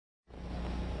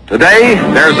Today,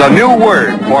 there's a new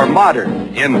word for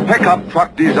modern in pickup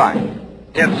truck design.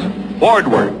 It's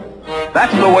Fordward.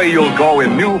 That's the way you'll go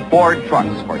in new Ford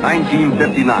trucks for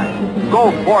 1959.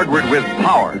 Go forward with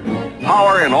power.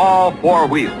 Power in all four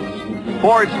wheels.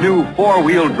 Ford's new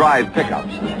four-wheel drive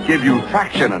pickups give you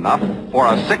traction enough for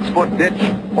a 6-foot ditch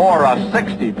or a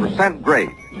 60%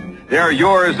 grade. They're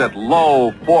yours at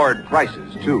low Ford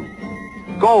prices, too.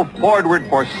 Go forward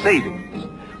for savings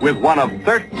with one of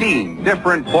 13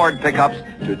 different Ford pickups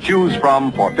to choose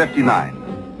from for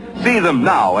 $59. See them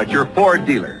now at your Ford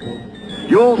dealer.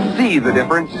 You'll see the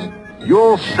difference.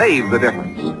 You'll save the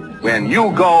difference when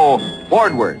you go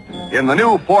Fordward in the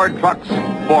new Ford trucks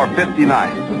for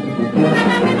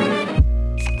 $59.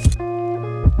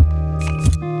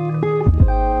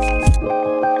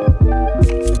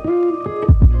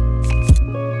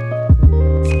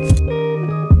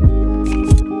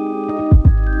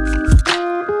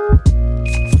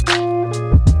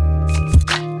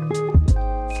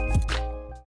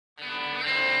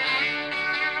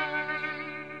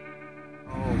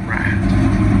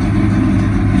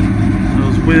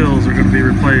 Wheels are going to be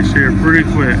replaced here pretty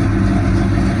quick,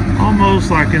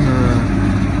 almost like in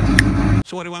the...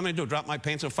 So what do you want me to do, drop my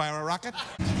pants and fire a rocket?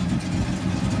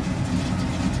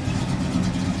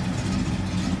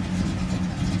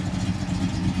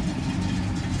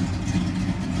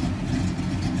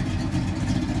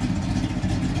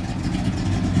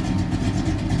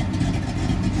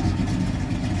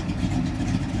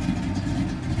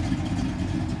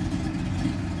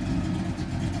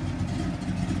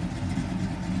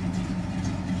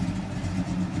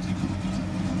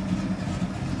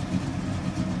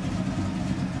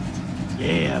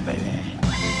 Yeah, baby.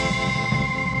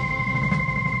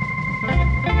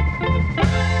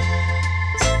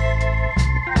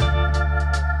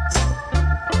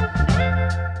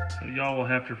 So y'all will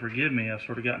have to forgive me. I've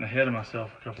sort of gotten ahead of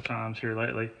myself a couple times here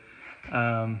lately.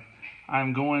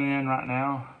 I'm going in right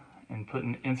now and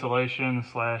putting insulation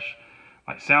 / like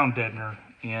sound deadener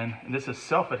in. And this is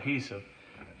self-adhesive.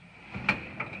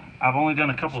 I've only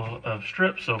done a couple of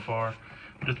strips so far.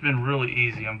 It's been really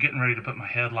easy. I'm getting ready to put my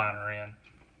headliner in.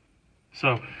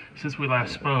 So since we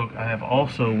last spoke, I have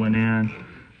also went in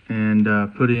and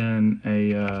put in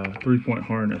a 3-point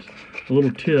harness. A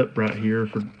little tip right here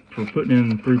for putting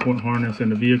in 3-point harness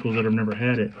into vehicles that have never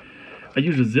had it. I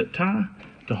use a zip tie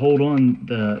to hold on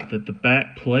the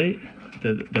back plate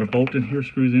that a bolt in here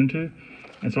screws into.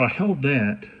 And so I held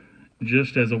that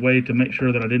just as a way to make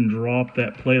sure that I didn't drop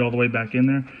that plate all the way back in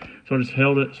there. So I just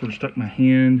held it, sort of stuck my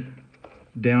hand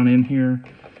down in here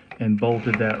and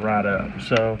bolted that right up.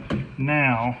 So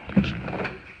now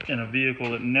in a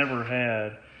vehicle that never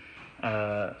had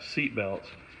seat belts,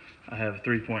 I have a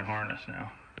 3-point harness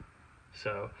now.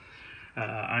 So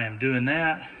I am doing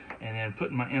that and then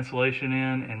putting my insulation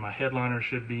in, and my headliner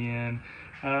should be in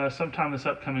sometime this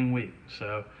upcoming week.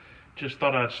 So just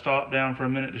thought I'd stop down for a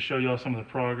minute to show y'all some of the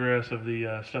progress of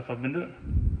the stuff I've been doing.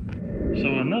 So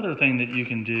another thing that you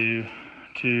can do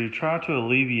to try to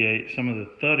alleviate some of the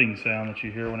thudding sound that you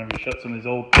hear whenever you shut some of these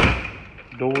old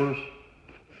doors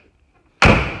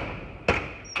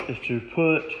is to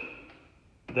put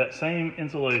that same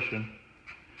insulation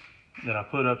that I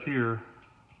put up here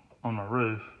on my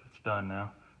roof. It's done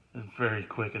now. It's very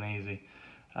quick and easy.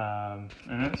 And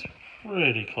it's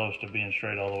pretty close to being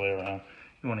straight all the way around.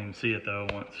 You won't even see it though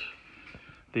once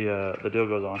the deal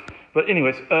goes on. But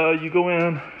anyways, you go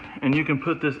in and you can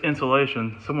put this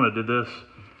insulation. Someone did this,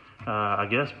 I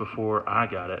guess before I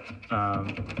got it,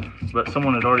 but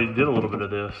someone had already did a little bit of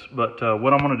this. But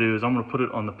what I'm going to do is I'm going to put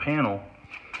it on the panel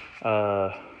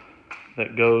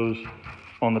that goes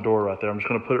on the door right there. I'm just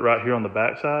going to put it right here on the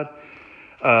back side.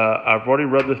 I've already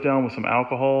rubbed this down with some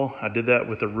alcohol. I did that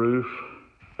with the roof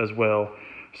as well.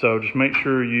 So just make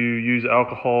sure you use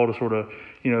alcohol to sort of,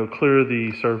 clear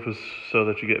the surface so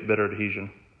that you get better adhesion.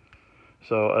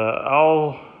 So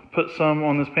I'll put some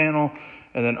on this panel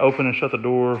and then open and shut the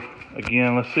door.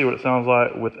 Again, let's see what it sounds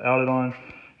like without it on.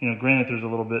 Granted there's a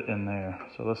little bit in there.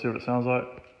 So let's see what it sounds like.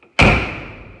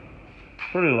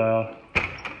 Pretty loud.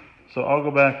 So I'll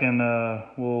go back and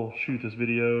we'll shoot this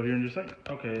video here in just a second.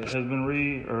 Okay, it has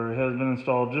been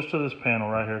installed just to this panel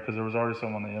right here because there was already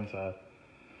some on the inside.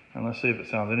 And let's see if it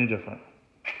sounds any different.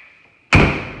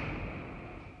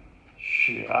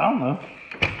 Shit, I don't know.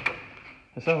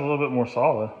 It sounds a little bit more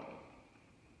solid.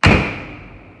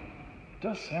 It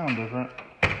does sound different.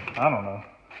 I don't know.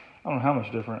 I don't know how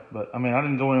much different, but I mean, I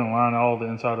didn't go in and line all the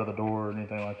inside of the door or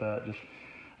anything like that, just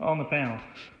on the panel.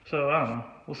 So I don't know.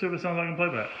 We'll see what it sounds like in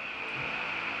playback.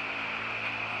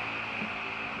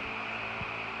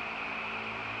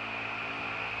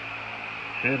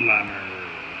 Headliner.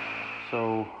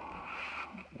 So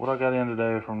what I got in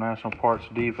today from National Parts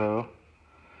Depot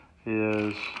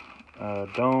is a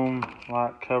dome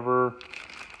light cover,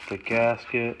 the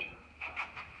gasket,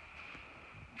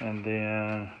 and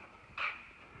then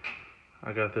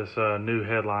I got this new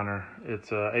headliner.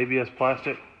 It's ABS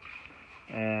plastic,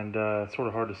 and it's sort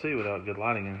of hard to see without good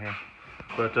lighting in here.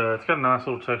 But it's got a nice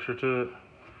little texture to it,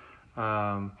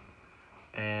 and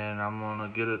I'm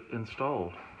gonna get it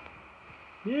installed.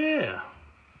 Yeah.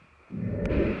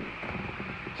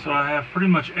 So I have pretty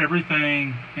much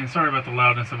everything, and sorry about the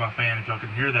loudness of my fan if y'all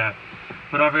can hear that,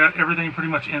 but I've got everything pretty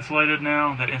much insulated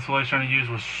now. That insulation I used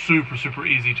was super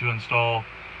easy to install,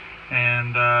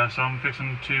 and so I'm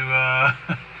fixing to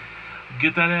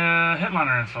get that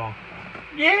headliner installed.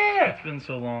 Yeah! It's been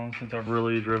so long since I've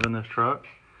really driven this truck.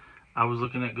 I was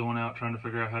looking at going out trying to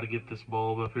figure out how to get this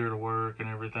bulb up here to work and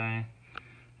everything,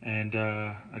 and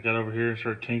I got over here and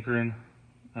started tinkering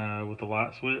with the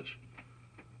light switch.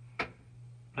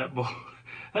 That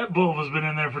bulb has been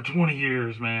in there for 20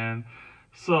 years, man.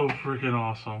 So freaking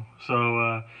awesome.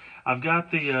 So I've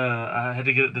got the I had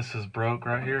to get it, this is broke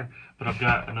right here, but I've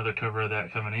got another cover of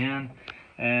that coming in,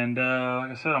 and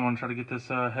like I said, I'm gonna try to get this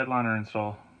headliner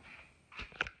installed.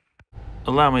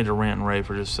 Allow me to rant and rave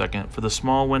for just a second. For the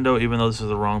small window, even though this is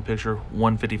the wrong picture,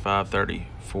 $155.30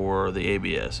 for the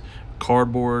ABS.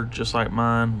 Cardboard, just like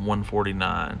mine,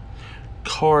 $149.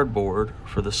 Cardboard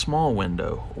for the small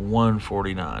window,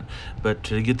 $149. But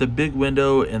to get the big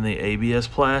window and the ABS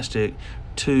plastic,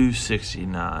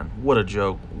 $269. What a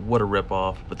joke, what a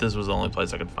ripoff, but this was the only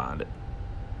place I could find it.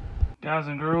 Guys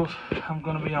and girls, I'm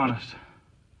gonna be honest.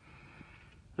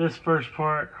 This first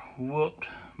part whooped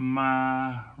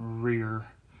my rear.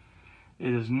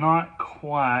 It is not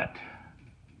quite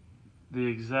the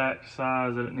exact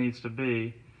size that it needs to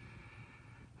be,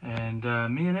 and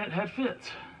me and it had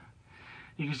fits.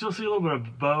 You can still see a little bit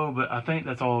of bow, but I think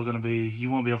that's all going to be, you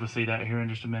won't be able to see that here in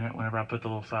just a minute whenever I put the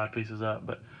little side pieces up,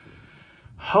 but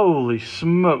holy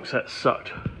smokes, that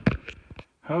sucked.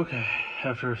 Okay,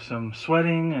 after some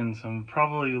sweating and some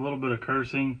probably a little bit of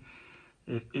cursing,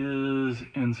 it is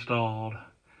installed.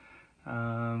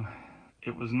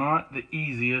 It was not the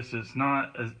easiest. It's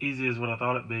not as easy as what I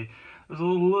thought it'd be. There's a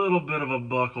little bit of a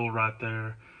buckle right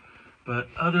there, but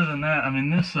other than that, I mean,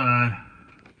 this side,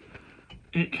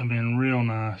 it come in real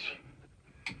nice.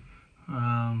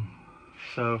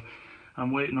 So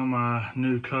I'm waiting on my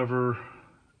new cover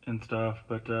and stuff,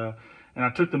 but and I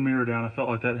took the mirror down. I felt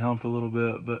like that helped a little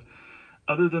bit, but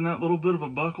other than that little bit of a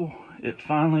buckle, it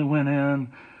finally went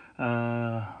in.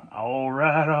 All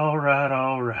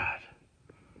right.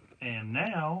 And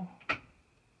now,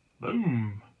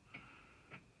 boom.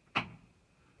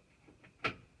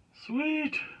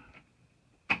 Sweet.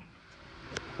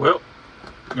 Well,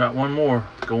 got one more,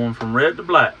 going from red to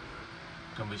black.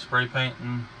 Gonna be spray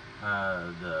painting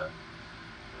the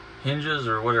hinges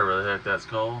or whatever the heck that's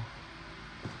called.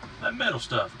 That metal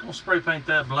stuff, gonna spray paint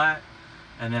that black.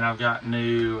 And then I've got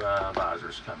new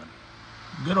visors coming.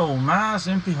 Good old nice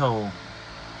empty hole.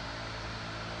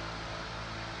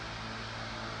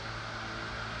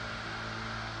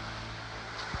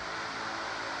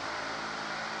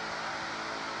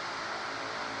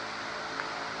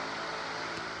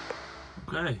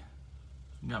 Okay,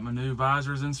 got my new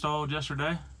visors installed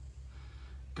yesterday.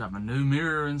 Got my new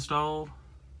mirror installed.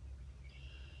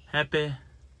 Happy.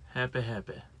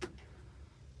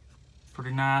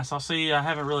 Pretty nice. I'll see, I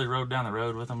haven't really rode down the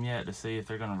road with them yet to see if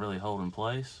they're gonna really hold in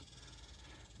place.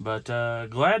 But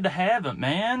glad to have it,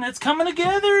 man. It's coming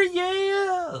together,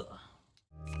 yeah!